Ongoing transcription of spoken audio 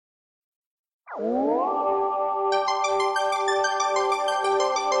Record,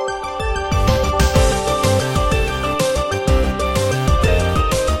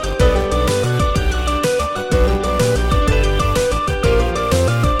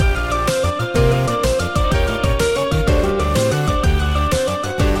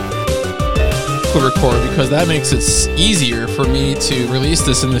 because that makes it easier for me to release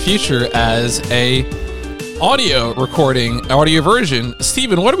this in the future as a audio version.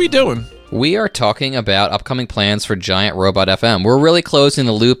 Steven, what are we doing? We are talking about upcoming plans for Giant Robot FM. We're really closing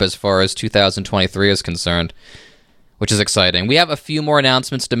the loop as far as 2023 is concerned, which is exciting. We have a few more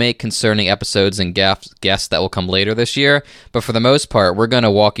announcements to make concerning episodes and guests that will come later this year, but for the most part, we're going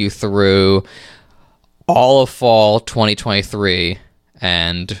to walk you through all of fall 2023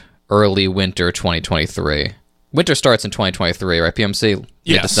 and early winter 2023. Winter starts in 2023, right, PMC?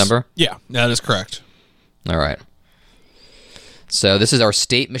 Yes. Mid-December? Yeah, that is correct. All right. So this is our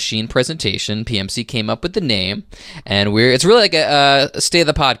State Machine presentation. PMC came up with the name, and it's really like a state of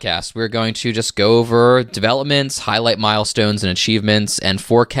the podcast. We're going to just go over developments, highlight milestones and achievements, and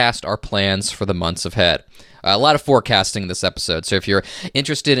forecast our plans for the months ahead. A lot of forecasting in this episode, so if you're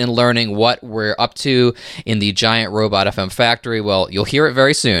interested in learning what we're up to in the Giant Robot FM factory, well, you'll hear it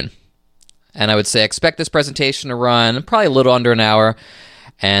very soon. And I would say expect this presentation to run probably a little under an hour.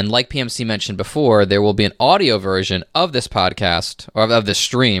 And like PMC mentioned before, there will be an audio version of this podcast, or of this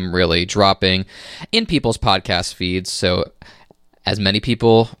stream, really, dropping in people's podcast feeds, so as many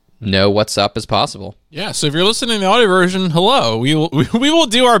people know what's up as possible. Yeah, so if you're listening to the audio version, hello. We will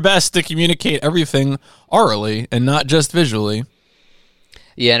do our best to communicate everything orally and not just visually.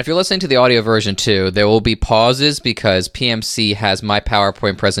 Yeah, and if you're listening to the audio version too, there will be pauses because PMC has my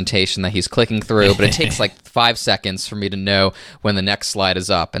PowerPoint presentation that he's clicking through, but it takes like 5 seconds for me to know when the next slide is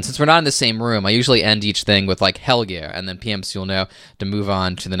up. And since we're not in the same room, I usually end each thing with like hell yeah, and then PMC will know to move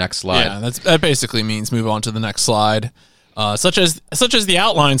on to the next slide. Yeah, that basically means move on to the next slide, such as the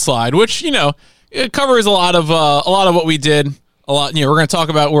outline slide, which, you know, it covers a lot of what we did. We're going to talk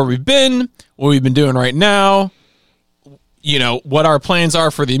about where we've been, what we've been doing right now, you know, what our plans are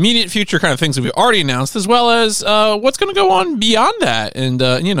for the immediate future, kind of things that we've already announced, as well as what's going to go on beyond that. And,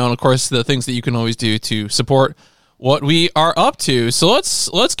 and of course, the things that you can always do to support what we are up to. So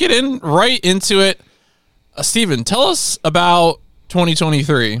let's get right into it. Steven, tell us about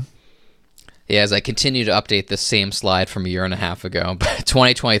 2023. Yeah, as I continue to update this same slide from a year and a half ago, but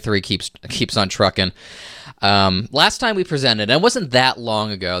 2023 keeps on trucking. Last time we presented, and it wasn't that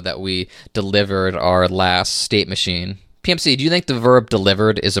long ago that we delivered our last State Machine. PMC, do you think the verb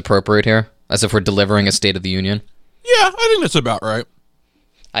delivered is appropriate here? As if we're delivering a State of the Union? Yeah, I think that's about right.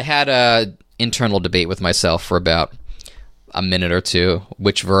 I had a internal debate with myself for about a minute or two,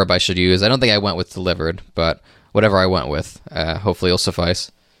 which verb I should use. I don't think I went with delivered, but whatever I went with, hopefully will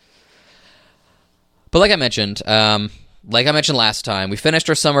suffice. But like I mentioned last time, we finished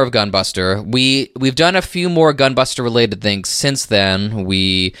our summer of Gunbuster. We've done a few more Gunbuster-related things since then.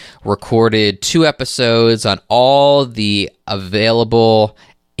 We recorded 2 episodes on all the available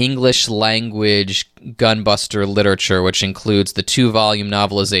English language Gunbuster literature, which includes the 2-volume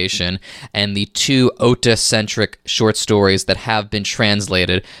novelization and the 2 OTA-centric short stories that have been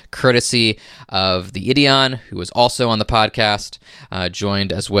translated, courtesy of the Ideon, who was also on the podcast,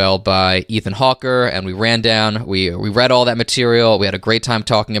 joined as well by Ethan Hawker, and we read all that material. We had a great time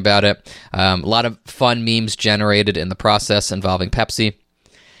talking about it. A lot of fun memes generated in the process involving Pepsi.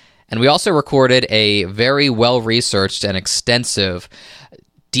 And we also recorded a very well-researched and extensive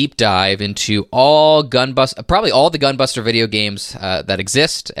deep dive into probably all the Gunbuster video games that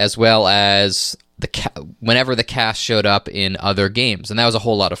exist, as well as whenever the cast showed up in other games, and that was a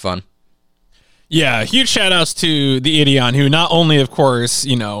whole lot of fun. Yeah, huge shout-outs to the Ideon, who not only, of course,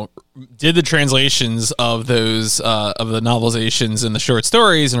 did the translations of those of the novelizations and the short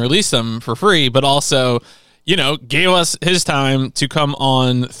stories and released them for free, but also, gave us his time to come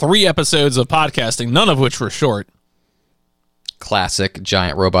on 3 episodes of podcasting, none of which were short. Classic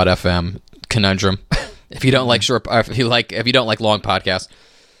Giant Robot FM conundrum. If you don't like if you don't like long podcasts.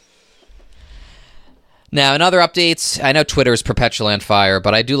 Now, in other updates, I know Twitter is perpetually on fire,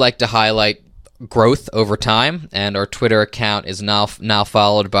 but I do like to highlight growth over time, and our Twitter account is now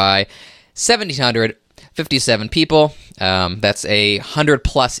followed by 1,757 people. That's a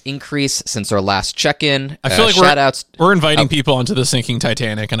 100+ increase since our last check-in. I feel like we're inviting people onto the sinking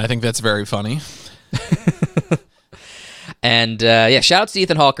Titanic, and I think that's very funny. And shout-outs to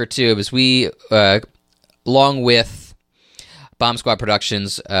Ethan Hawker, too, because we, along with Bomb Squad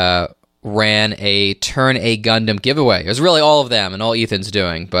Productions, ran a Turn A Gundam giveaway. It was really all of them and all Ethan's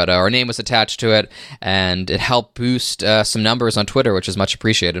doing, but our name was attached to it, and it helped boost some numbers on Twitter, which is much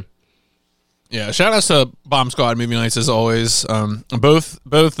appreciated. Yeah, shout outs to Bomb Squad Movie Nights as always. Both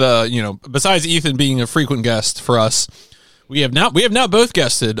besides Ethan being a frequent guest for us, we have now both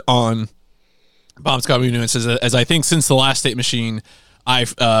guested on Bomb Squad Movie Nights as I think since the last State Machine,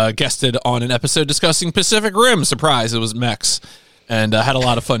 I've guested on an episode discussing Pacific Rim. Surprise, it was mechs, and had a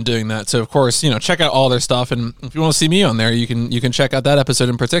lot of fun doing that. So of course, check out all their stuff, and if you want to see me on there, you can check out that episode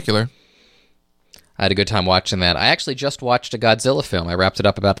in particular. I had a good time watching that. I actually just watched a Godzilla film. I wrapped it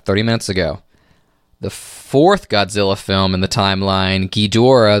up about 30 minutes ago. The fourth Godzilla film in the timeline,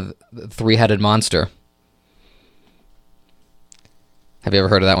 Ghidorah, the three-headed monster. Have you ever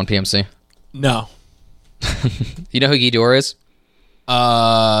heard of that one, PMC? No. You know who Ghidorah is?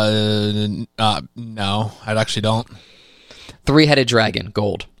 No, I actually don't. Three-headed dragon,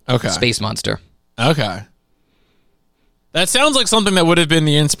 gold. Okay. Space monster. Okay. That sounds like something that would have been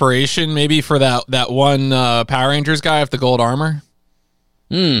the inspiration maybe for that one Power Rangers guy with the gold armor.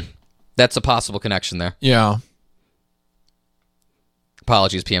 That's a possible connection there. Yeah.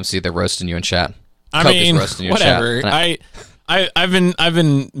 Apologies, PMC. They're roasting you in chat. I mean, whatever. I've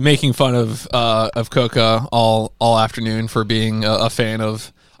been making fun of Coca all afternoon for being a fan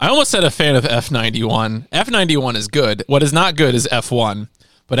of. I almost said a fan of F91. F91 is good. What is not good is F1.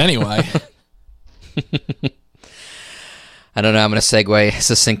 But anyway. I don't know. I'm going to segue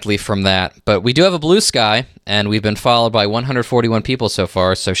succinctly from that. But we do have a Blue Sky, and we've been followed by 141 people so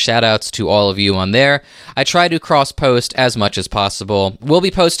far, so shout-outs to all of you on there. I try to cross-post as much as possible. We'll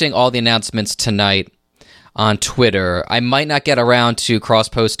be posting all the announcements tonight on Twitter. I might not get around to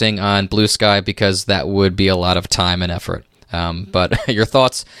cross-posting on Blue Sky because that would be a lot of time and effort. But your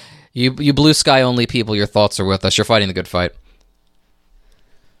thoughts, you Blue Sky-only people, your thoughts are with us. You're fighting the good fight.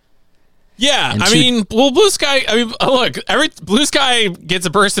 Yeah, Blue Sky. Look, Blue Sky gets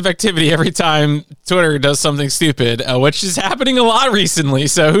a burst of activity every time Twitter does something stupid, which is happening a lot recently.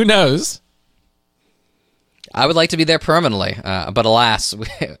 So who knows? I would like to be there permanently, but alas,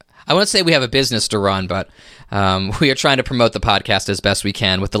 I wouldn't say we have a business to run, but we are trying to promote the podcast as best we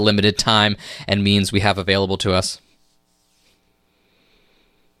can with the limited time and means we have available to us.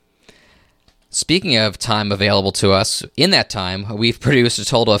 Speaking of time available to us, in that time, we've produced a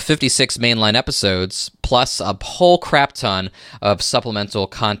total of 56 mainline episodes, plus a whole crap ton of supplemental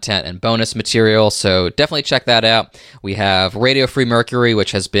content and bonus material, so definitely check that out. We have Radio Free Mercury,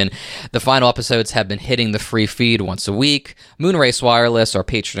 which has been, the final episodes have been hitting the free feed once a week, Moonrace Wireless, our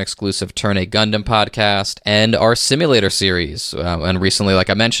patron-exclusive Turn A Gundam podcast, and our simulator series. And recently, like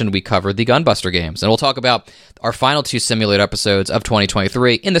I mentioned, we covered the Gunbuster games, and we'll talk about our final two simulator episodes of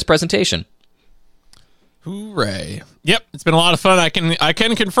 2023 in this presentation. Hooray! Yep, it's been a lot of fun. I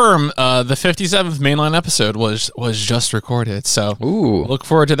can confirm the 57th mainline episode was just recorded. So look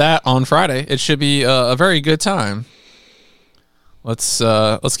forward to that on Friday. It should be a very good time. Let's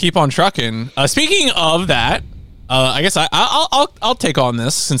keep on trucking. Speaking of that, I guess I'll take on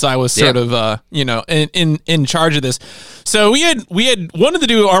this since I was sort of in charge of this. So we had wanted to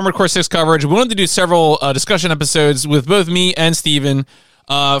do Armored Core 6 coverage. We wanted to do several discussion episodes with both me and Steven.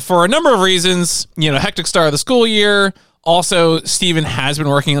 For a number of reasons, hectic start of the school year. Also, Steven has been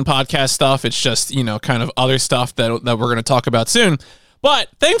working on podcast stuff. It's just, kind of other stuff that we're going to talk about soon. But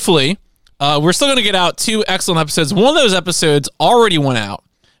thankfully, we're still going to get out two excellent episodes. One of those episodes already went out,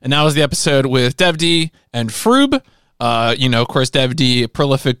 and that was the episode with Dev D and Froob. Of course, Dev D, a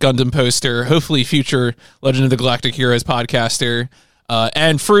prolific Gundam poster, hopefully future Legend of the Galactic Heroes podcaster,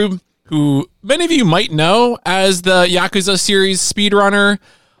 and Froob, who many of you might know as the Yakuza series speedrunner.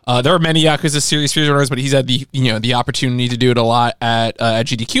 There are many Yakuza series speedrunners, but he's had the opportunity to do it a lot at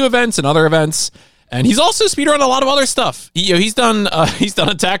GDQ events and other events. And he's also speedrun a lot of other stuff. He's done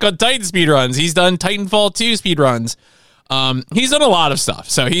Attack on Titan speedruns. He's done Titanfall 2 speedruns. He's done a lot of stuff.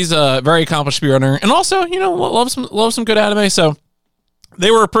 So he's a very accomplished speedrunner, and also loves some good anime. So they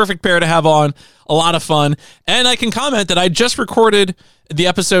were a perfect pair to have on. A lot of fun. And I can comment that I just recorded the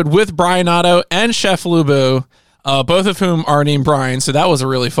episode with Brian Otto and Chef Lubo, both of whom are named Brian. So that was a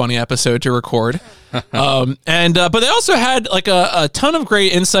really funny episode to record. But they also had like a ton of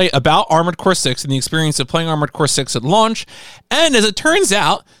great insight about Armored Core 6 and the experience of playing Armored Core 6 at launch. And as it turns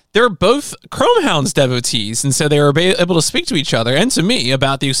out, they're both Chrome Hounds devotees. And so they were able to speak to each other and to me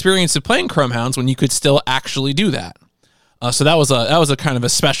about the experience of playing Chrome Hounds when you could still actually do that. So that was a kind of a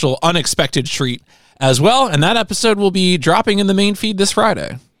special, unexpected treat as well. And that episode will be dropping in the main feed this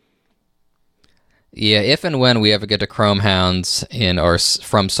Friday. Yeah, if and when we ever get to Chrome Hounds in our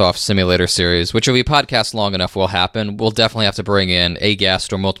FromSoft Simulator series, which will be podcast long enough will happen, we'll definitely have to bring in a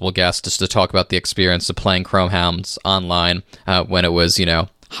guest or multiple guests just to talk about the experience of playing Chrome Hounds online when it was,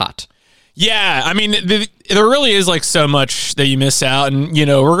 hot. Yeah, I mean, there really is like so much that you miss out, and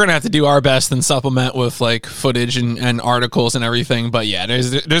we're gonna have to do our best and supplement with like footage and articles and everything. But yeah,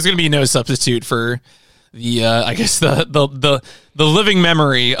 there's gonna be no substitute for the I guess the living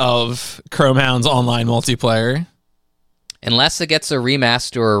memory of Chromehound's online multiplayer. Unless it gets a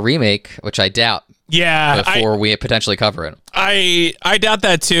remaster or a remake, which I doubt. Yeah, before we potentially cover it. I doubt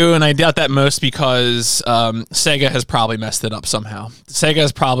that too, and I doubt that most because Sega has probably messed it up somehow. Sega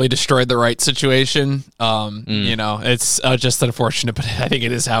has probably destroyed the right situation. It's just unfortunate, but I think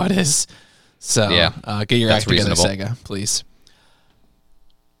it is how it is. So get your act together, Sega, please.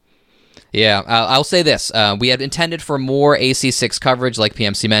 Yeah, I'll say this. We had intended for more AC6 coverage, like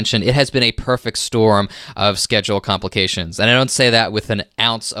PMC mentioned. It has been a perfect storm of schedule complications. And I don't say that with an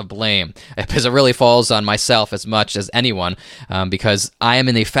ounce of blame, because it really falls on myself as much as anyone, because I am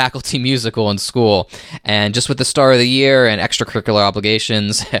in a faculty musical in school. And just with the start of the year and extracurricular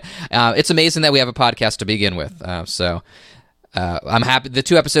obligations, it's amazing that we have a podcast to begin with. I'm happy. The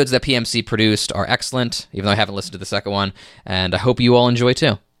 2 episodes that PMC produced are excellent, even though I haven't listened to the second one. And I hope you all enjoy,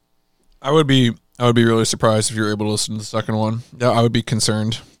 too. I would be really surprised if you were able to listen to the second one. Yeah, I would be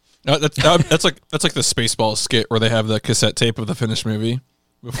concerned. That's like the Spaceballs skit where they have the cassette tape of the finished movie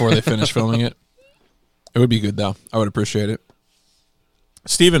before they finish filming it. It would be good though. I would appreciate it.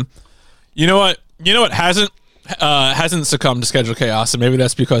 Steven, you know what hasn't succumbed to schedule chaos, and maybe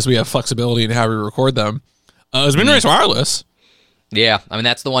that's because we have flexibility in how we record them. Is Moonrace Wireless. Yeah, I mean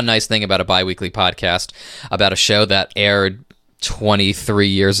that's the one nice thing about a bi-weekly podcast about a show that aired 23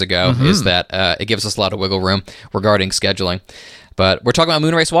 years ago is that it gives us a lot of wiggle room regarding scheduling. But we're talking about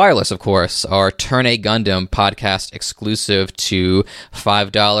Moonrace Wireless, of course, our Turn A Gundam podcast exclusive to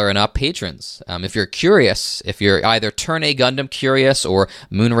 $5 and up patrons. If you're curious, if you're either Turn A Gundam curious or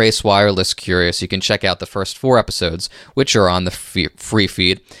Moonrace Wireless curious, you can check out the first 4 episodes, which are on the free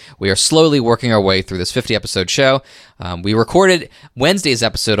feed. We are slowly working our way through this 50-episode show. We recorded Wednesday's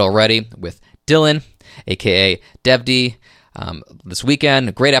episode already with Dylan, a.k.a. DevD, this weekend.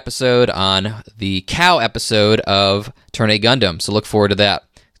 A great episode on the cow episode of Turn A Gundam, so look forward to that.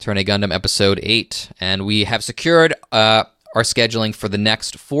 Turn A Gundam episode 8, and we have secured our scheduling for the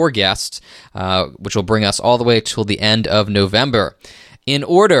next 4 guests, which will bring us all the way till the end of November. In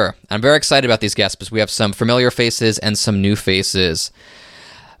order, I'm very excited about these guests because we have some familiar faces and some new faces.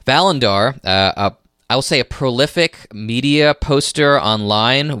 Valendar, I will say a prolific media poster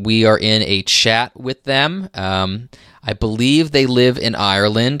online. We are in a chat with them. I believe they live in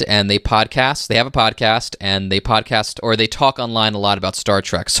Ireland, and they podcast. They have a podcast, and they podcast, or they talk online a lot about Star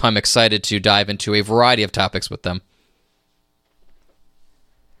Trek, so I'm excited to dive into a variety of topics with them.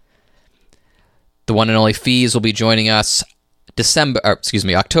 The one and only Fees will be joining us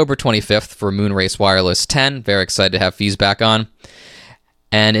October 25th for Moonrace Wireless 10. Very excited to have Fees back on.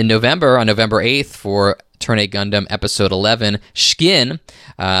 And in November, on November 8th, for Turn A Gundam Episode 11, Shkin,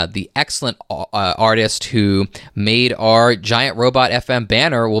 the excellent artist who made our Giant Robot FM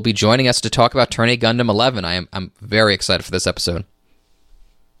banner, will be joining us to talk about Turn A Gundam 11. I'm very excited for this episode.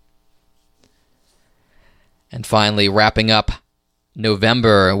 And finally, wrapping up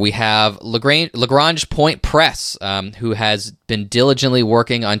November, we have Lagrange Point Press, who has been diligently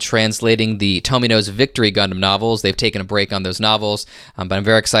working on translating the Tomino's Victory Gundam novels. They've taken a break on those novels, but I'm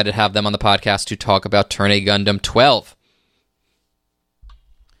very excited to have them on the podcast to talk about Turn A Gundam 12.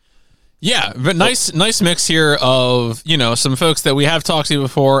 Yeah, but nice mix here of, some folks that we have talked to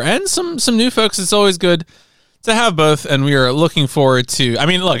before and some new folks. It's always good to have both, and we are looking forward to,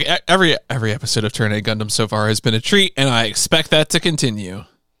 look, every episode of Turn A Gundam so far has been a treat, and I expect that to continue.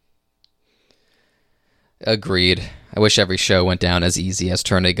 Agreed. I wish every show went down as easy as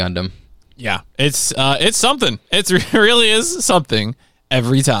Turn A Gundam. Yeah, it's something. It really is something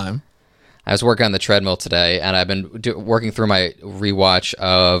every time. I was working on the treadmill today, and I've been working through my rewatch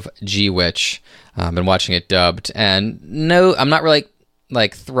of G-Witch. I've been watching it dubbed, and no, I'm not really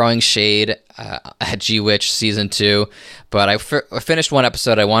like throwing shade at G-Witch Season 2, but I finished 1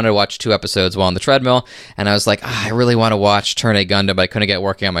 episode. I wanted to watch 2 episodes while on the treadmill, and I was like, I really want to watch Turn A Gundam, but I couldn't get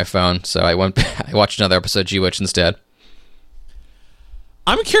working on my phone, so I watched another episode of G-Witch instead.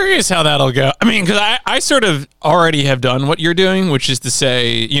 I'm curious how that'll go. Because I sort of already have done what you're doing, which is to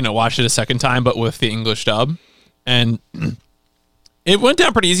say, watch it a second time, but with the English dub. And it went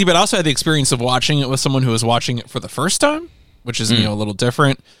down pretty easy, but I also had the experience of watching it with someone who was watching it for the first time, which is, a little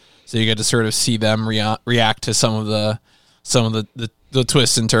different. So you get to sort of see them react to some of the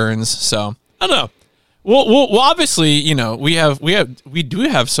twists and turns. So I don't know. Well, obviously, we do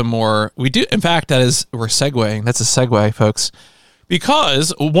have some more. We do. In fact, we're segueing. That's a segue, folks.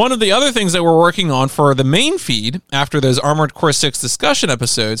 Because one of the other things that we're working on for the main feed after those Armored Core 6 discussion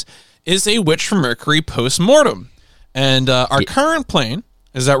episodes is a Witch from Mercury post-mortem. And our current plan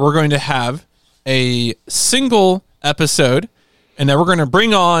is that we're going to have a single episode, and then we're going to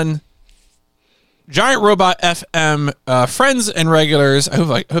bring on Giant Robot FM friends and regulars.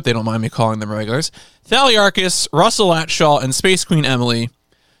 I hope they don't mind me calling them regulars. Thaliarchus, Russell Latshaw, and Space Queen Emily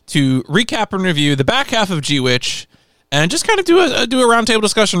to recap and review the back half of G-Witch and just kind of do a roundtable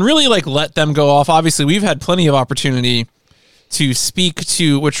discussion. Really, like, let them go off. Obviously, we've had plenty of opportunity to speak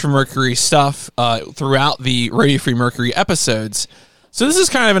to Witch from Mercury stuff throughout the Radio Free Mercury episodes. So this is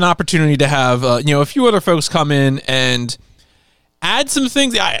kind of an opportunity to have a few other folks come in and add some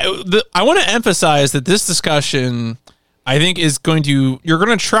things. I want to emphasize that this discussion, I think, is going to, you're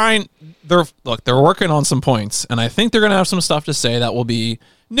going to try and, they're working on some points, and I think they're going to have some stuff to say that will be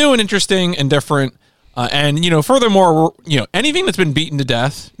new and interesting and different. And furthermore, anything that's been beaten to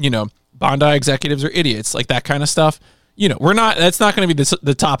death, Bondi executives are idiots, like that kind of stuff. That's not going to be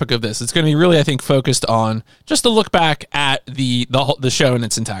the topic of this. It's going to be really, I think, focused on just a look back at the show in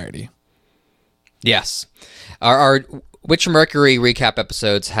its entirety. Yes. Our Witch from Mercury recap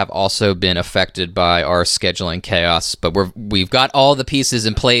episodes have also been affected by our scheduling chaos, but we've got all the pieces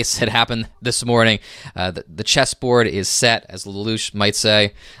in place. It happened this morning. The chessboard is set, as Lelouch might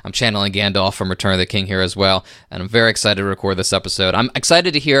say. I'm channeling Gandalf from Return of the King here as well, and I'm very excited to record this episode. I'm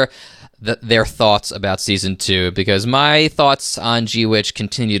excited to hear their thoughts about season 2, because my thoughts on G-Witch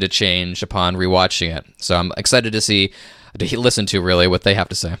continue to change upon rewatching it. So I'm excited to listen to really what they have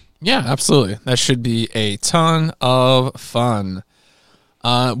to say. Yeah, absolutely. That should be a ton of fun.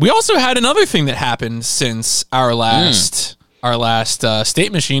 We also had another thing that happened since our last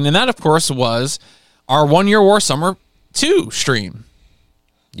State Machine, and that, of course, was our 1 Year War Summer 2 stream.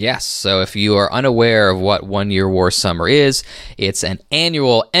 Yes, so if you are unaware of what 1 Year War Summer is, it's an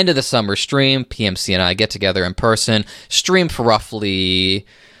annual end of the summer stream. PMC and I get together in person, stream for roughly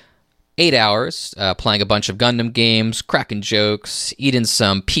 8 hours, playing a bunch of Gundam games, cracking jokes, eating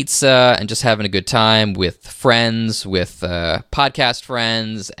some pizza, and just having a good time with friends, with podcast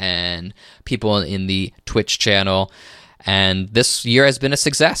friends, and people in the Twitch channel. And this year has been a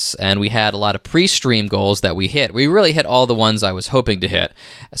success, and we had a lot of pre-stream goals that we hit. We really hit all the ones I was hoping to hit.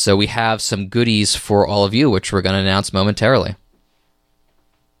 So we have some goodies for all of you, which we're going to announce momentarily.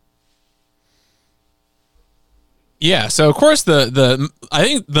 Yeah, so of course I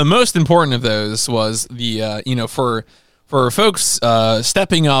think the most important of those was the for folks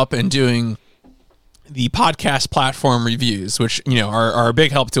stepping up and doing the podcast platform reviews, which are a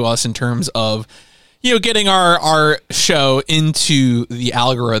big help to us in terms of getting our show into the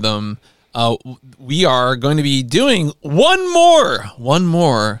algorithm. We are going to be doing one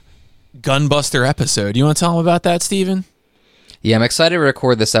more Gunbuster episode. You want to tell them about that, Steven? Yeah, I'm excited to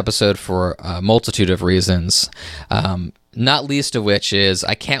record this episode for a multitude of reasons. Not least of which is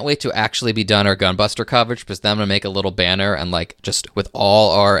I can't wait to actually be done our Gunbuster coverage, because then I'm going to make a little banner and just with all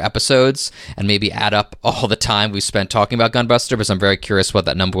our episodes and maybe add up all the time we spent talking about Gunbuster, because I'm very curious what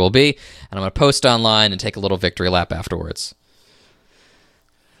that number will be. And I'm going to post online and take a little victory lap afterwards.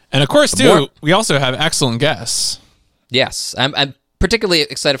 And of course, too, we also have excellent guests. Yes, I'm particularly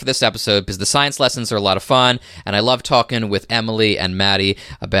excited for this episode because the science lessons are a lot of fun, and I love talking with Emily and Maddie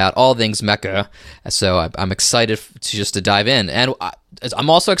about all things mecha. So I'm excited to dive in, and I'm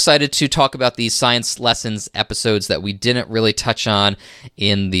also excited to talk about these science lessons episodes that we didn't really touch on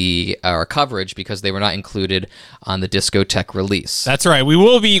in our coverage because they were not included on the Discotheque release. That's right. We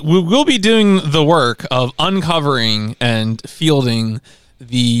will be doing the work of uncovering and fielding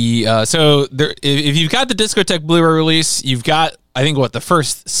the if you've got the Discotheque Blu-ray release, you've got, I think, the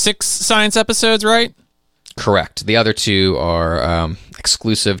first 6 science episodes, right? Correct. The other 2 are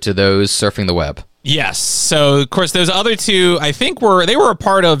exclusive to those surfing the web. Yes. So, of course, those other 2, I think, they were a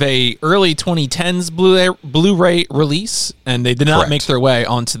part of a early 2010s Blu-ray release, and they did not make their way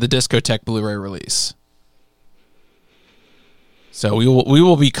onto the Discotheque Blu-ray release. So we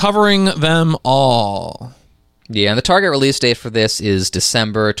will be covering them all. Yeah, and the target release date for this is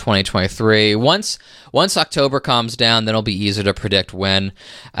December 2023. Once October calms down, then it'll be easier to predict when,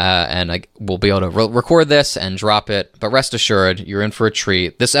 and we'll be able to record this and drop it. But rest assured, you're in for a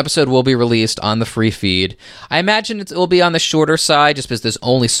treat. This episode will be released on the free feed. I imagine it will be on the shorter side, just because there's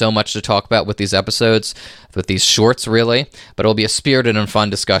only so much to talk about with these episodes, with these shorts, really. But it'll be a spirited and fun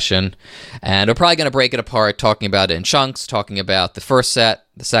discussion, and we're probably going to break it apart, talking about it in chunks, talking about the first set,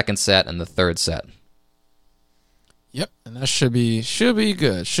 the second set, and the third set. Yep, and that should be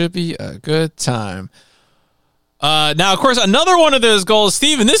good. Should be a good time. Now, of course, another one of those goals,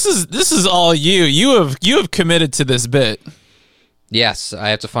 Steven. This is all you. You have committed to this bit. Yes,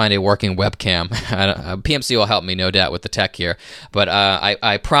 I have to find a working webcam. PMC will help me, no doubt, with the tech here. But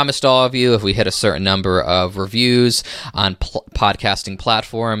I promised all of you, if we hit a certain number of reviews on podcasting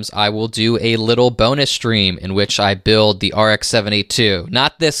platforms, I will do a little bonus stream in which I build the RX-782.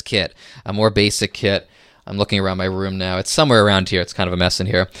 Not this kit, a more basic kit. I'm looking around my room now. It's somewhere around here. It's kind of a mess in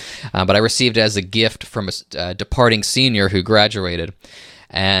here. But I received it as a gift from a departing senior who graduated.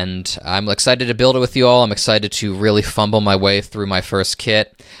 And I'm excited to build it with you all. I'm excited to really fumble my way through my first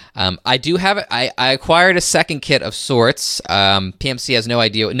kit. I do have it. I acquired a second kit of sorts. PMC has no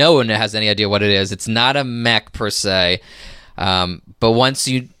idea. No one has any idea what it is. It's not a mech per se. But once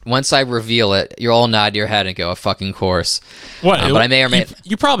I reveal it, you'll all nod your head and go, "A fucking course." What? But I may or may.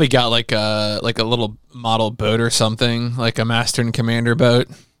 You probably got like a little model boat or something, like a Master and Commander boat.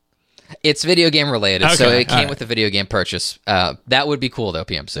 It's video game related, Okay, so it came all right. with a video game purchase. That would be cool though,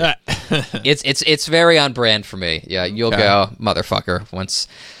 PMC. It's very on brand for me. Yeah, you'll go, motherfucker,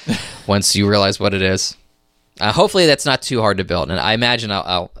 once you realize what it is. Hopefully that's not too hard to build, and I imagine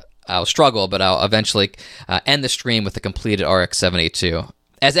I'll struggle, but I'll eventually end the stream with a completed RX-782.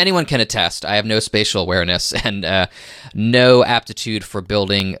 As anyone can attest, I have no spatial awareness and no aptitude for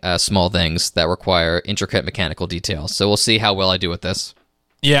building small things that require intricate mechanical details. So we'll see how well I do with this.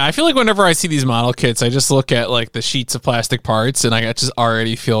 Yeah, I feel like whenever I see these model kits, I just look at like the sheets of plastic parts, and I just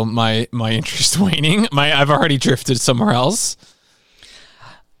already feel my interest waning. I've already drifted somewhere else.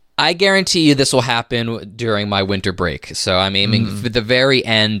 I guarantee you this will happen during my winter break. So I'm aiming for the very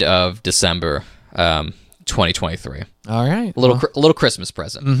end of December, 2023. All right, A little Christmas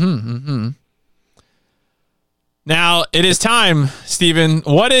present. Now it is time, Steven.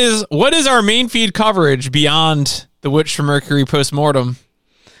 What is our main feed coverage beyond the Witch from Mercury postmortem?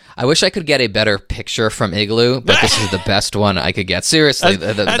 I wish I could get a better picture from Igloo, but this is the best one I could get. Seriously,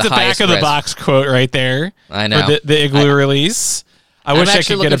 That's the a back highest of the res- box quote right there. I know. For the Igloo release. I wish I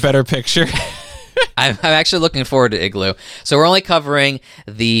actually could get a looking better picture. I'm actually looking forward to Igloo. So we're only covering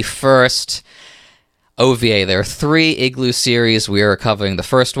the first OVA. There are 3 Igloo series. We are covering the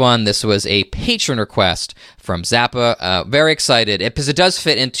first one. This was a patron request from Zappa. Very excited because it does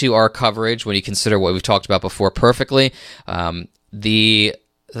fit into our coverage when you consider what we've talked about before perfectly.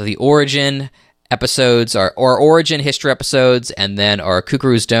 The origin episodes, our origin history episodes, and then our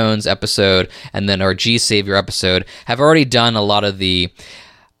Kukuru's Dones episode, and then our G Savior episode have already done a lot of the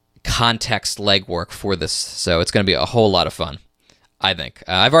context legwork for this. So it's going to be a whole lot of fun, I think.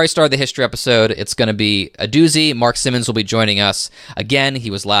 I've already started the history episode. It's going to be a doozy. Mark Simmons will be joining us again. He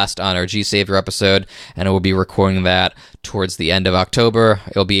was last on our G Savior episode, and we'll be recording that towards the end of October.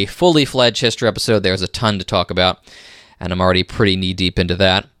 It'll be a fully fledged history episode. There's a ton to talk about, and I'm already pretty knee-deep into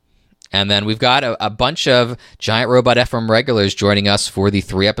that. And then we've got a bunch of Giant Robot FM regulars joining us for the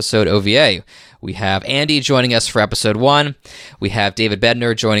 3-episode OVA. We have Andy joining us for episode 1. We have David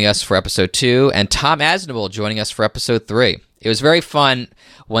Bednar joining us for episode 2. And Tom Asnable joining us for episode 3. It was very fun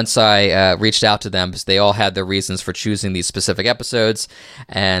once I reached out to them because they all had their reasons for choosing these specific episodes.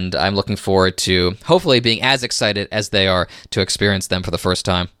 And I'm looking forward to hopefully being as excited as they are to experience them for the first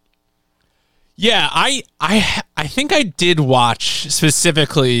time. Yeah, I think I did watch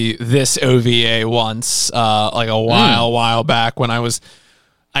specifically this OVA once, like a while back when because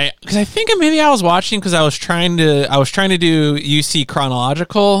I think maybe I was watching because I was trying to do UC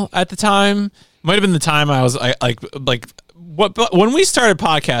chronological at the time. Might have been the time when we started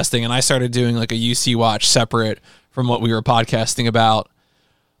podcasting and I started doing like a UC watch separate from what we were podcasting about.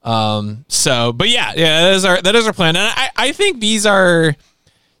 But yeah, that is our plan, and I think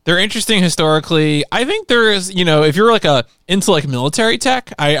they're interesting historically. I think there is, if you're into military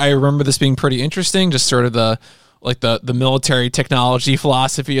tech, I remember this being pretty interesting, just sort of the military technology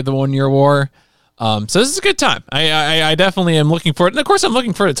philosophy of the 1 Year War. So this is a good time. I definitely am looking forward. And of course I'm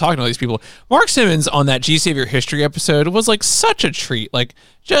looking forward to talking to all these people. Mark Simmons on that G Savior history episode was such a treat,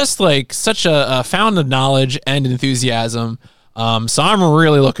 such a fountain of knowledge and enthusiasm. So I'm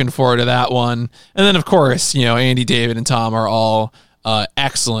really looking forward to that one. And then of course, Andy, David, and Tom are all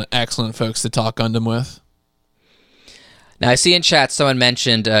excellent folks to talk Gundam with. Now, I see in chat someone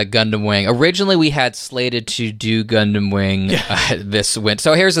mentioned Gundam Wing. Originally, we had slated to do Gundam Wing this winter.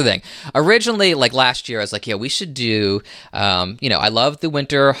 So here's the thing. Originally, last year, I was like, yeah, we should do, I love the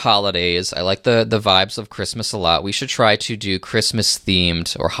winter holidays. I like the vibes of Christmas a lot. We should try to do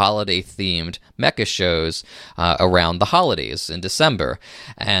Christmas-themed or holiday-themed mecha shows around the holidays in December.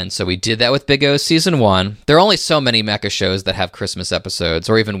 And so we did that with Big O Season 1. There are only so many mecha shows that have Christmas episodes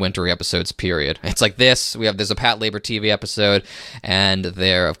or even wintry episodes, period. It's like this. There's a Pat Labor TV episode. And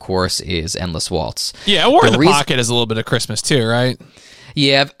there, of course, is Endless Waltz. Yeah, War in the Pocket is a little bit of Christmas too, right?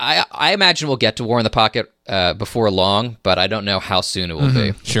 Yeah, I imagine we'll get to War in the Pocket before long, but I don't know how soon it will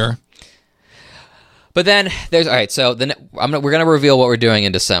be. Sure. But then there's all right. So then we're gonna reveal what we're doing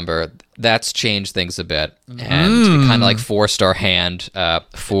in December. That's changed things a bit, and kind of like forced our hand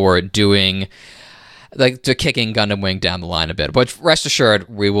for doing to kicking Gundam Wing down the line a bit. But rest assured,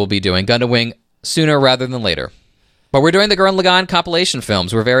 we will be doing Gundam Wing sooner rather than later. But we're doing the Gurren Lagann compilation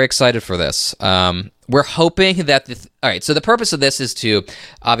films. We're very excited for this. We're hoping that all right. So the purpose of this is to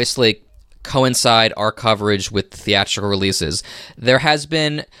obviously coincide our coverage with theatrical releases. There has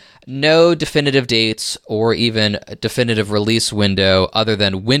been no definitive dates or even a definitive release window other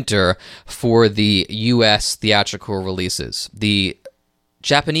than winter for the U.S. theatrical releases. The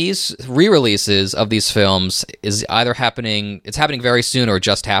Japanese re-releases of these films is either happening very soon or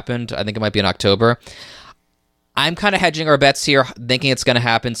just happened. I think it might be in October. I'm kind of hedging our bets here, thinking it's going to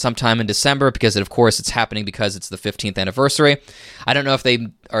happen sometime in December because, of course, it's happening because it's the 15th anniversary. I don't know if they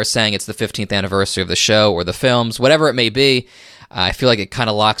are saying it's the 15th anniversary of the show or the films, whatever it may be. I feel like it kind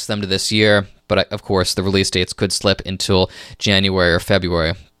of locks them to this year, but of course, the release dates could slip until January or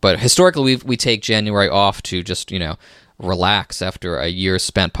February. But historically, we take January off to just, relax after a year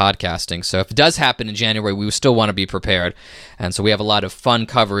spent podcasting. So if it does happen in January, we still want to be prepared. And so we have a lot of fun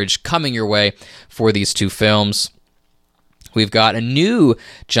coverage coming your way for these two films. We've got a new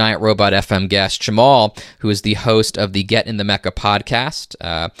Giant Robot FM guest, Jamal, who is the host of the Get in the Mecha podcast.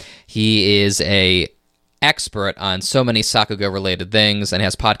 He is a expert on so many Sakuga-related things and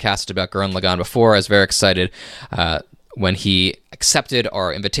has podcasted about Gurren Lagann before. I was very excited when he accepted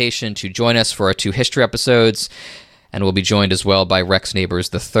our invitation to join us for our 2 history episodes. And we'll be joined as well by Rex Neighbors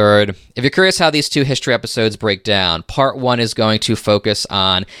III. If you're curious how these 2 history episodes break down, part 1 is going to focus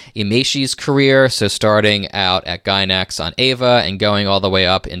on Imeshi's career, so starting out at Gainax on Eva and going all the way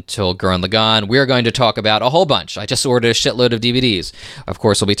up until Gurren Lagann. We're going to talk about a whole bunch. I just ordered a shitload of DVDs. Of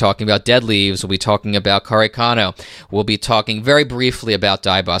course, we'll be talking about Dead Leaves. We'll be talking about Kare Kano. We'll be talking very briefly about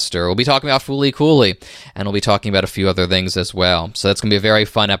Die Buster. We'll be talking about Fooly Cooly. And we'll be talking about a few other things as well. So that's going to be a very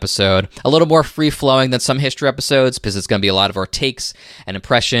fun episode. A little more free-flowing than some history episodes, because it's going to be a lot of our takes and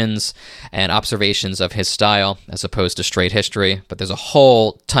impressions and observations of his style as opposed to straight history. But there's a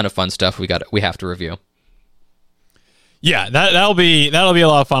whole ton of fun stuff we have to review. Yeah, that'll be a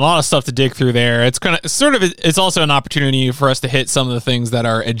lot of fun. A lot of stuff to dig through there. It's also an opportunity for us to hit some of the things that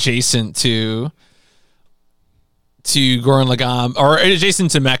are adjacent to Gurren Lagann or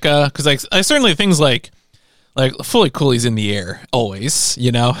adjacent to Mecha, because I certainly things like Fooly Cooly's in the air always,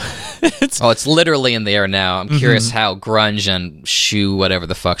 it's literally in the air now. I'm curious how grunge and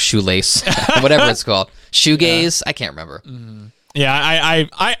shoelace, whatever it's called, shoegaze. I can't remember. Yeah,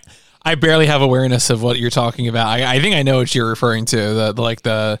 I barely have awareness of what you're talking about. I think I know what you're referring to.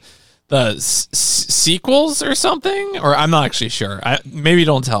 The sequels or something, or I'm not actually sure. Maybe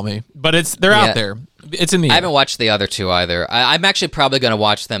don't tell me, but they're out there. It's in the air. I haven't watched the other 2 either. I'm actually probably going to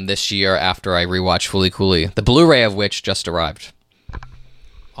watch them this year after I rewatch Fooly Cooly, the Blu-ray of which just arrived.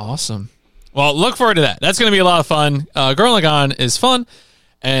 Awesome. Well, look forward to that. That's going to be a lot of fun. Gurren Lagann is fun,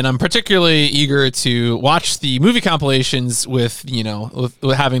 and I'm particularly eager to watch the movie compilations with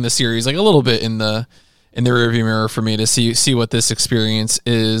having the series like a little bit in the rearview mirror for me to see what this experience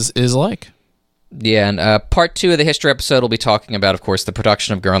is like. Yeah, and part 2 of the history episode will be talking about, of course, the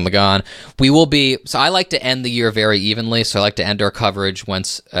production of Gurren Lagann. So I like to end the year very evenly, so I like to end our coverage when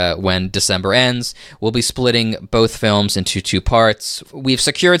December ends. We'll be splitting both films into 2 parts. We've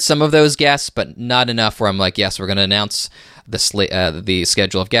secured some of those guests, but not enough where I'm like, yes, we're going to announce the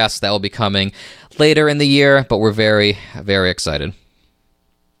schedule of guests. That will be coming later in the year, but we're very, very excited.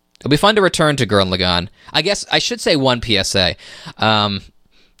 It'll be fun to return to Gurren Lagann. I guess I should say one PSA.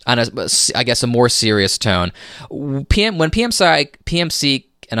 On a more serious tone. When PMC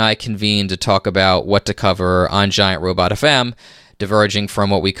and I convened to talk about what to cover on Giant Robot FM, diverging from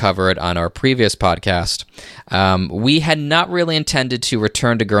what we covered on our previous podcast, we had not really intended to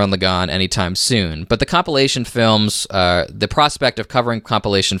return to Gurren Lagann anytime soon, but the compilation films, the prospect of covering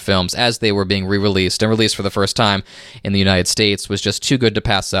compilation films as they were being re-released and released for the first time in the United States was just too good to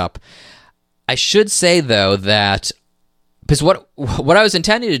pass up. I should say, though, that because what I was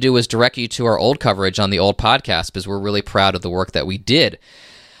intending to do was direct you to our old coverage on the old podcast, because we're really proud of the work that we did.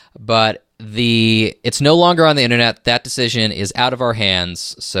 But it's no longer on the internet. That decision is out of our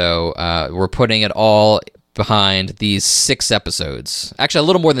hands. So we're putting it all behind these 6 episodes. Actually, a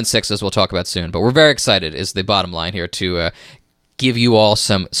little more than 6, as we'll talk about soon. But we're very excited, is the bottom line here, to give you all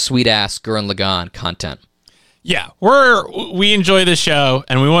some sweet-ass Gurren Lagann content. Yeah, we enjoy this show,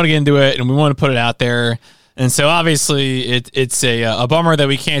 and we want to get into it, and we want to put it out there. And so obviously it's a bummer that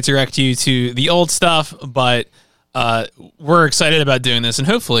we can't direct you to the old stuff, but we're excited about doing this, and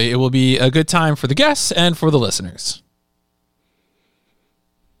hopefully it will be a good time for the guests and for the listeners.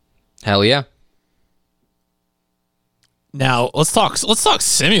 Hell yeah. Now let's talk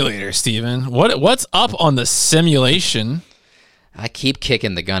simulator, Steven. What's up on the simulation? I keep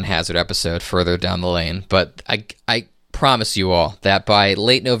kicking the Gun Hazard episode further down the lane, but I promise you all that by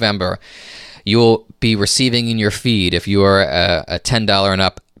late November, you will be receiving in your feed, if you are a $10 and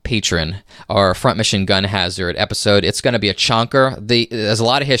up patron, our Front Mission Gun Hazard episode. It's going to be a chonker. There's a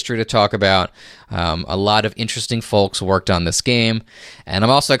lot of history to talk about. A lot of interesting folks worked on this game, and I'm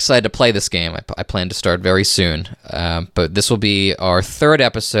also excited to play this game. I plan to start very soon, but this will be our third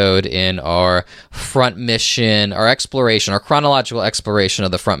episode in our Front Mission, our exploration, our chronological exploration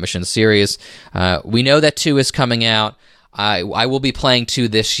of the Front Mission series. We know that 2 is coming out. I will be playing 2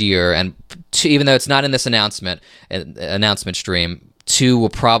 this year, and 2, even though it's not in this announcement stream, 2 will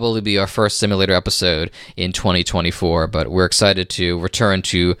probably be our first simulator episode in 2024, but we're excited to return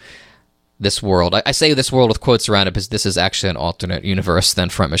to this world. I say this world with quotes around it because this is actually an alternate universe than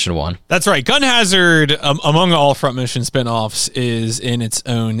Front Mission 1. That's right. Gun Hazard, among all Front Mission spinoffs, is in its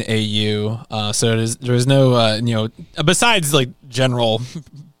own AU. So there's no, besides like general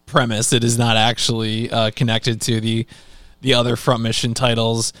premise, it is not actually connected to the other Front Mission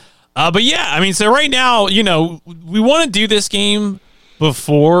titles. But yeah, I mean, so right now, we want to do this game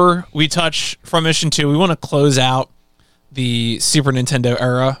before we touch Front Mission 2. We want to close out the Super Nintendo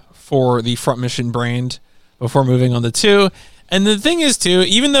era for the Front Mission brand before moving on to 2. And the thing is, too,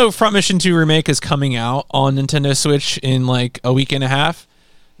 even though Front Mission 2 Remake is coming out on Nintendo Switch in like a week and a half,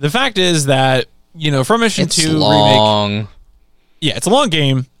 the fact is that, Front Mission 2 Remake... Yeah, it's a long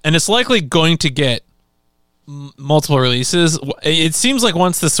game, and it's likely going to get multiple releases. It seems like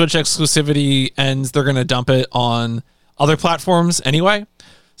once the Switch exclusivity ends, they're going to dump it on other platforms anyway.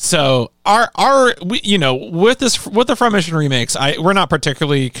 So with the Front Mission remakes, we're not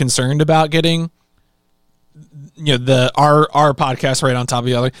particularly concerned about getting our podcast right on top of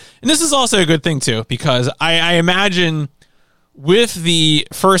the other. And this is also a good thing too, because I imagine with the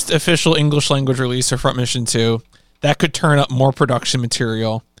first official English language release of Front Mission 2, that could turn up more production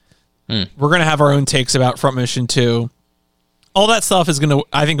material. We're going to have our own takes about Front Mission 2. All that stuff is going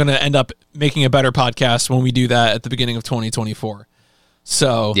to end up making a better podcast when we do that at the beginning of 2024.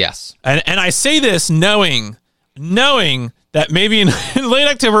 So, yes. And I say this knowing that maybe in late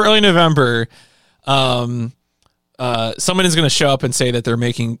October, early November, someone is going to show up and say that they're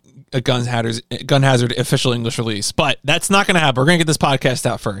making a Gun Hazard official English release. But that's not going to happen. We're going to get this podcast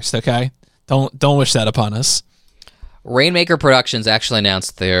out first, okay? Don't wish that upon us. Rainmaker Productions actually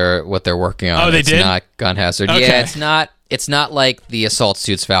announced what they're working on. Oh, they did? It's not Gun Hazard. Okay. Yeah, it's not like the Assault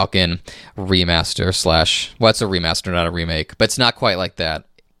Suits Falcon remaster / well, it's a remaster, not a remake, but it's not quite like that.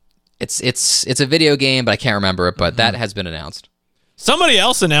 It's a video game, but I can't remember it, but that has been announced. Somebody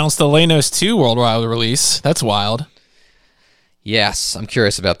else announced the Lanos 2 worldwide release. That's wild. Yes, I'm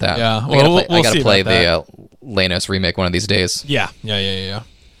curious about that. Yeah, I gotta play the Lanos remake one of these days. Yeah.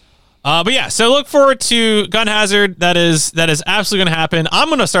 But yeah, so look forward to Gun Hazard. That is absolutely going to happen. I'm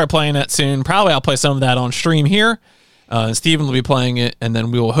going to start playing that soon. Probably I'll play some of that on stream here. Steven will be playing it, and then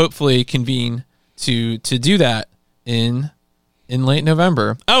we will hopefully convene to do that in late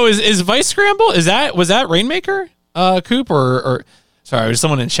November. Oh, is Vice Scramble? Was that Rainmaker, Coop, or sorry,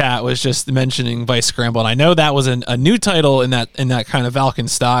 someone in chat was just mentioning Vice Scramble, and I know that was a new title in that kind of Valken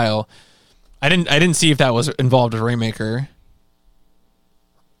style. I didn't see if that was involved with Rainmaker.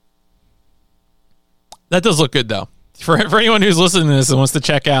 That does look good, though. For anyone who's listening to this and wants to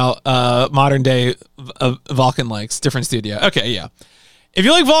check out modern day Valken likes, different studio. Okay, yeah. If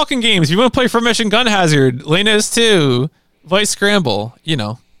you like Valken games, if you want to play Front Mission Gun Hazard, Lanos 2, Vice Scramble,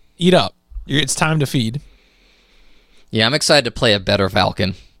 eat up. It's time to feed. Yeah, I'm excited to play a better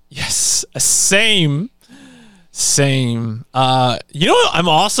Valken. Yes, same. You know what I'm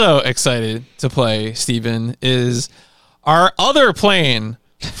also excited to play, Steven, is our other plane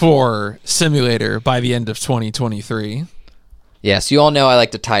for simulator by the end of 2023. Yes, you all know I like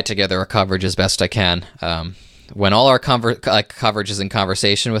to tie together a coverage as best I can. When all our coverage is in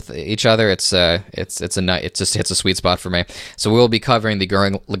conversation with each other, it just hits a sweet spot for me. So we'll be covering the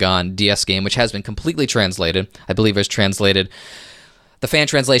Gurren Lagann DS game, which has been completely translated. I believe it was translated. The fan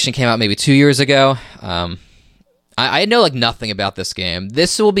translation came out maybe 2 years ago. I know nothing about this game.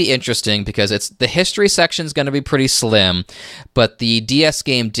 This will be interesting because the history section is going to be pretty slim, but the DS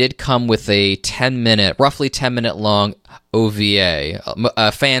game did come with a roughly 10 minute long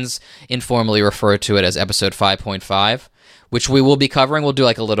OVA. Fans informally refer to it as episode 5.5, which we will be covering. We'll do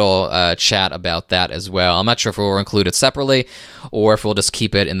like a little chat about that as well. I'm not sure if we'll include it separately or if we'll just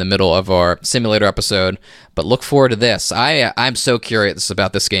keep it in the middle of our simulator episode, but look forward to this. I'm so curious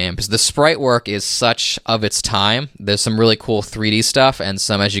about this game because the sprite work is such of its time. There's some really cool 3D stuff and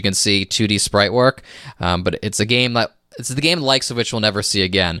some, as you can see, 2D sprite work, but it's the game the likes of which we'll never see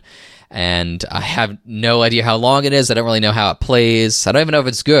again. And I have no idea how long it is. I don't really know how it plays. I don't even know if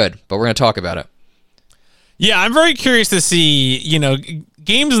it's good, but we're going to talk about it. Yeah, I'm very curious to see,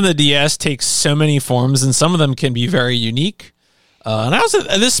 games in the DS take so many forms, and some of them can be very unique. And also,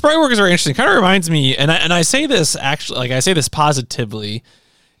 this sprite work is very interesting. It kind of reminds me, and I say this actually, like I say this positively,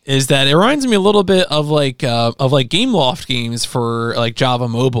 is that it reminds me a little bit of like Gameloft games for like Java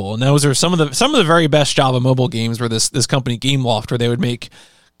Mobile, and those are some of the very best Java Mobile games. Were this company Gameloft, where they would make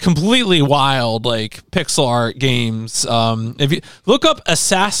completely wild like pixel art games. If you look up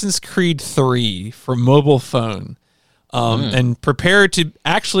Assassin's Creed 3 for mobile phone, and prepare to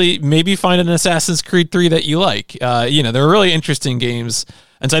actually maybe find an Assassin's Creed 3 that you like. They're really interesting games,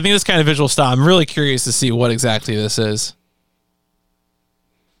 and so I think this kind of visual style, I'm really curious to see what exactly this is.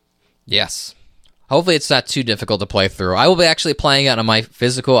 Yes. Hopefully it's not too difficult to play through. I will be actually playing it on my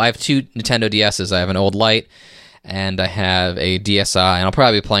physical. I have two Nintendo DSs. I have an old Lite and I have a DSi, and I'll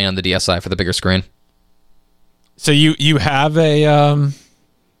probably be playing on the DSi for the bigger screen. So you have a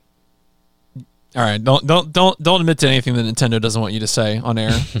all right, don't admit to anything that Nintendo doesn't want you to say on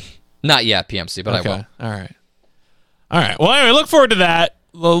air. Not yet, PMC, but okay. I will. All right. Well, anyway, look forward to that.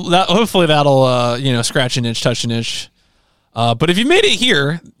 Hopefully that'll scratch an itch, touch an itch. But if you made it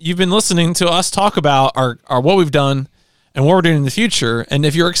here, you've been listening to us talk about our what we've done and what we're doing in the future. And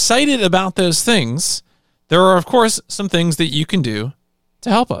if you're excited about those things, there are, of course, some things that you can do to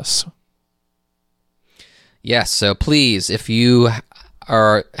help us. Yes, so please, if you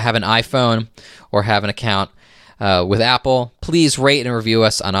have an iPhone or have an account with Apple, please rate and review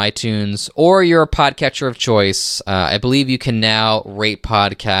us on iTunes or your podcatcher of choice. I believe you can now rate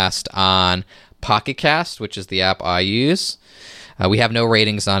podcast on Pocket Cast, which is the app I use. We have no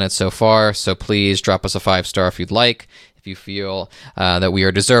ratings on it so far, so please drop us a 5-star if you'd like, if you feel that we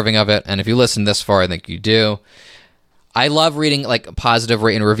are deserving of it. And if you listen this far, I think you do. I love reading like positive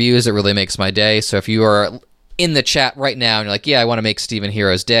rating reviews. It really makes my day. So if you are in the chat right now and you're like, yeah, I want to make Stephen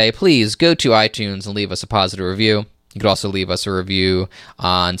Hero's day, please go to iTunes and leave us a positive review. You could also leave us a review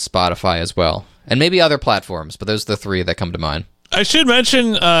on Spotify as well, and maybe other platforms, but those are the three that come to mind. I should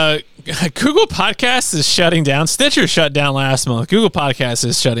mention Google Podcasts is shutting down. Stitcher shut down last month. Google Podcasts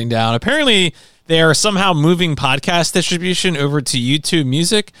is shutting down. Apparently, they are somehow moving podcast distribution over to YouTube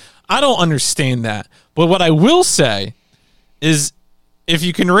Music. I don't understand that. But what I will say is if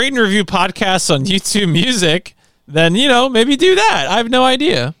you can rate and review podcasts on YouTube Music, then, maybe do that. I have no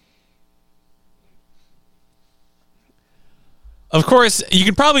idea. Of course, you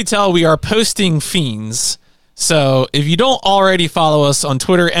can probably tell we are posting fiends. So if you don't already follow us on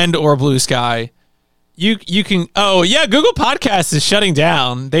Twitter and or Blue Sky, you can. Oh yeah, Google Podcasts is shutting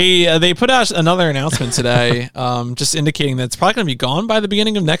down. They put out another announcement today, just indicating that it's probably going to be gone by the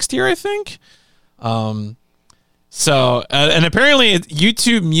beginning of next year, I think. So and apparently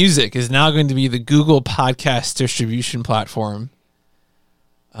YouTube Music is now going to be the Google Podcast distribution platform.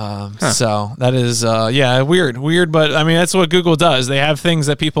 So that is weird, but I mean that's what Google does. They have things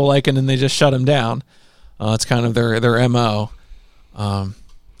that people like and then they just shut them down. It's kind of their MO.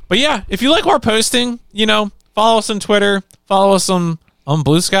 But yeah, if you like our posting, follow us on Twitter, follow us on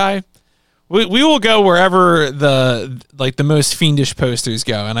Blue Sky. We will go wherever the most fiendish posters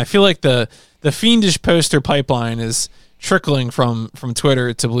go. And I feel like the fiendish poster pipeline is trickling from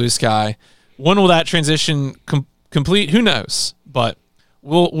Twitter to Blue Sky. When will that transition complete? Who knows? But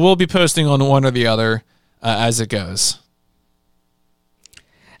we'll be posting on one or the other as it goes.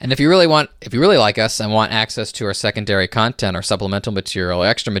 And if you really like us and want access to our secondary content, our supplemental material,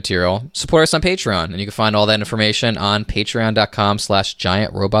 extra material, support us on Patreon. And you can find all that information on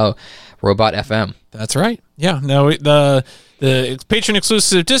patreon.com/giantrobotfm. That's right. Yeah. No, the Patreon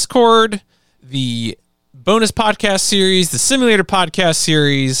exclusive Discord, the bonus podcast series, the simulator podcast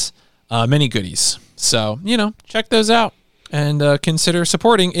series, many goodies. So, check those out and consider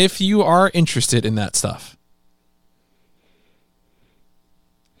supporting if you are interested in that stuff.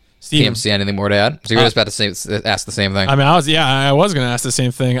 PMC, anything more to add? So you're just about to ask the same thing. I mean, I was going to ask the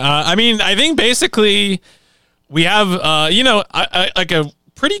same thing. I think basically we have, like a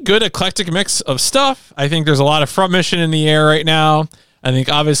pretty good eclectic mix of stuff. I think there's a lot of Front Mission in the air right now. I think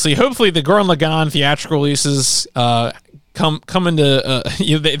obviously, hopefully the Gurren Lagann theatrical releases come into,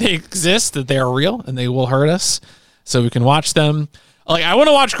 they exist, that they are real and they will hurt us so we can watch them. Like I want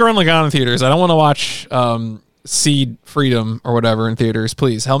to watch Gurren Lagann in theaters. I don't want to watch, Seed Freedom or whatever in theaters,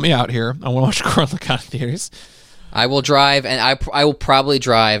 please help me out here. I want to watch Gurren Lagann in theaters. I will drive, and I will probably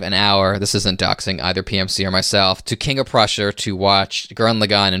drive an hour. This isn't doxing either PMC or myself, to King of Prussia to watch Gurren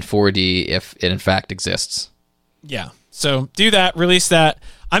Lagann in 4D if it in fact exists. Yeah, so do that. Release that.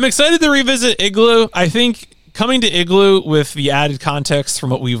 I'm excited to revisit Igloo. I think coming to Igloo with the added context from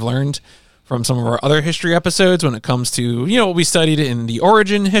what we've learned from some of our other history episodes when it comes to, what we studied in the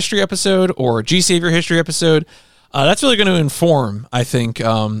Origin history episode or G-Savior history episode, that's really going to inform, I think,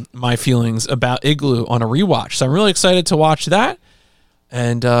 my feelings about Igloo on a rewatch. So I'm really excited to watch that,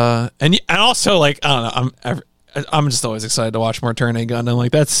 and also, like, I don't know, I'm just always excited to watch more Turn A Gundam.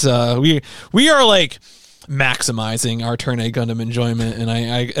 Like, that's we are like maximizing our Turn A Gundam enjoyment, and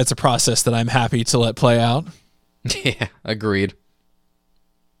I it's a process that I'm happy to let play out. Yeah, agreed.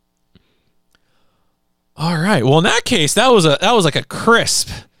 All right. Well, in that case, that was like a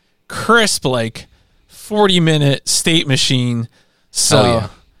crisp like 40-minute state machine. So,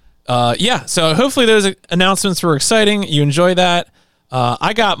 yeah. So hopefully those announcements were exciting. You enjoy that.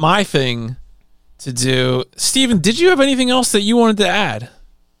 I got my thing to do. Steven, did you have anything else that you wanted to add?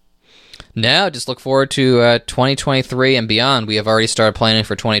 No, just look forward to 2023 and beyond. We have already started planning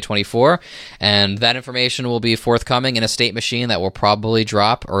for 2024, and that information will be forthcoming in a state machine that will probably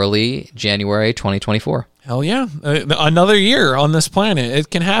drop early January 2024. Hell yeah. Another year on this planet.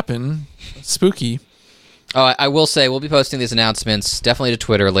 It can happen. Spooky. Oh, I will say we'll be posting these announcements definitely to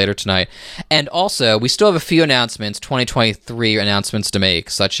Twitter later tonight. And also, we still have a few announcements, 2023 announcements to make,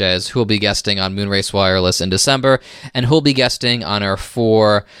 such as who will be guesting on Moonrace Wireless in December, and who will be guesting on our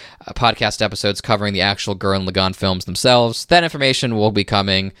 4 podcast episodes covering the actual Gurren Lagann films themselves. That information will be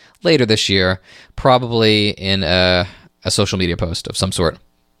coming later this year, probably in a social media post of some sort.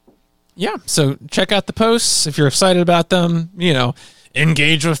 Yeah, so check out the posts if you're excited about them,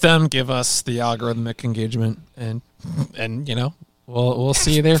 engage with them, give us the algorithmic engagement, and we'll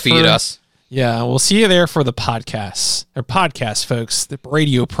see you there. Feed us. Yeah, we'll see you there for the podcasts or podcast folks, the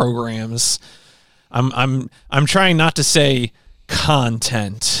radio programs. I'm trying not to say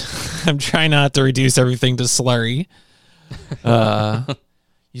content. I'm trying not to reduce everything to slurry.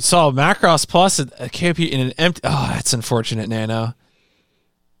 You saw Macross Plus at KOP in an empty. Oh, that's unfortunate, Nano.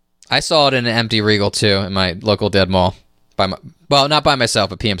 I saw it in an empty Regal too in my local Dead Mall. Not by myself,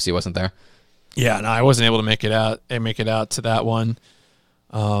 but PMC wasn't there. Yeah, no, I wasn't able to make it out to that one.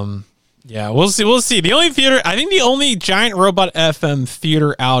 Yeah, we'll see. We'll see. The only Giant Robot FM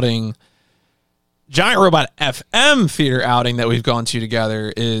theater outing that we've gone to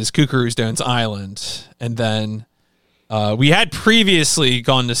together is Kukuru Stone's Island, and then we had previously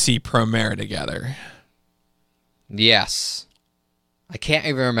gone to see Promare together. Yes. I can't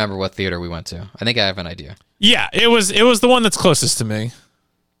even remember what theater we went to. I think I have an idea. Yeah, it was the one that's closest to me.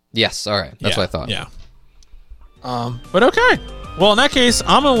 Yes, all right. That's what I thought. Yeah. But okay. Well, in that case,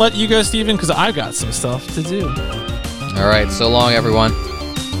 I'm going to let you go, Steven, because I've got some stuff to do. All right. So long, everyone.